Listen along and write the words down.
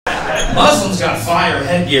Muslims got fire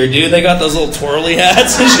headgear, dude. They got those little twirly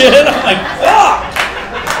hats and shit. I'm like, fuck!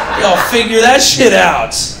 Y'all figure that shit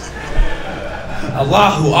out.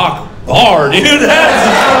 Allahu Akbar, dude. That's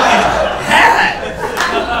a fucking hat.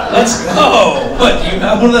 Let's go. What, do you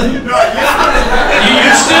have one of them? You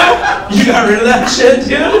used to? You got rid of that shit,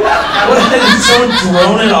 dude? What, did someone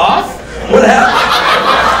drone it off? What happened?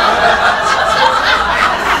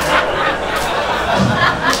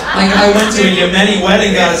 Like I went to a Yemeni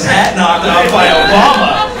wedding, got his hat knocked off by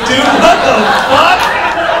Obama. Dude, what the fuck?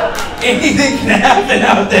 Anything can happen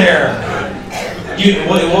out there.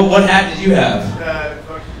 What hat did you have?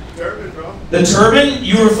 The turban, bro. The turban?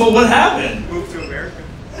 You were full, what happened? Moved to America.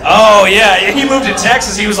 Oh yeah, he moved to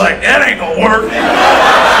Texas. He was like, that ain't gonna work.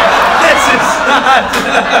 This is not.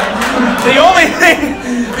 The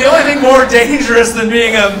only thing more dangerous than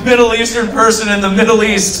being a Middle Eastern person in the Middle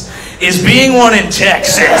East is being one in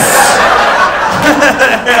Texas.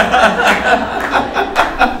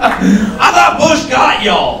 I thought Bush got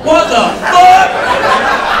y'all. What the fuck?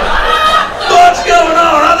 What's going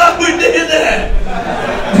on? I thought we did that.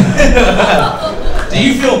 Do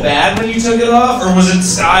you feel bad when you took it off, or was it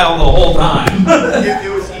style the whole time? It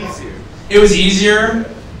was easier. It was easier?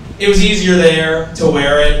 It was easier there to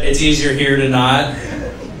wear it. It's easier here to not.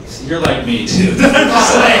 You're like me, dude.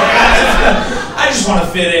 I just want to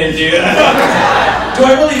fit in, dude. Do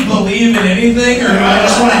I really believe in anything, or do I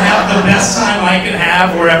just want to have the best time I can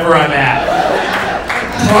have wherever I'm at?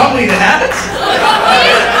 Probably that.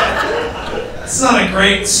 It's not a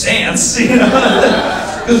great stance, you know?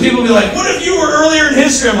 Because people be like, what if you were earlier in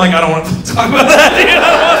history? I'm like, I don't want to talk about that, you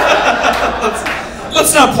know?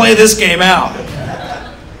 Let's not play this game out.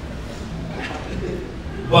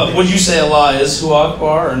 What, would you say Allah is Hu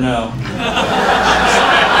Akbar or no?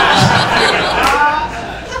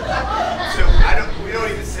 We don't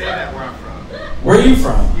even say that where I'm from. Where are you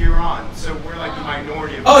from? Iran. So we're like the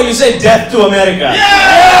minority of. Oh, you say death to America.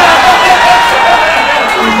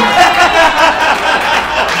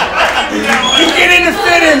 You get in to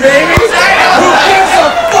fit in, baby. Who gives a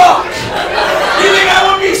fuck? You think I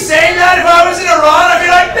would be saying that if I was in Iran? I'd be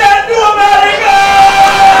like, death to America!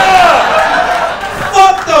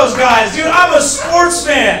 Fuck those guys, dude. I'm a sports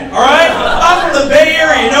fan, all right? I'm from the Bay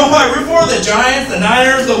Area. You know who I root for? The Giants, the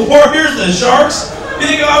Niners, the Warriors, the Sharks. You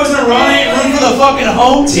think if I was in Iran, I'd root for the fucking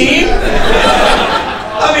home team?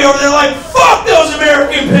 I'd be over there like, fuck those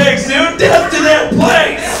American pigs, dude. Death to their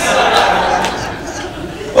place.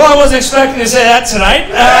 Well, I wasn't expecting to say that tonight.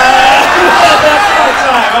 That's my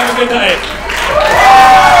time. Have a good night.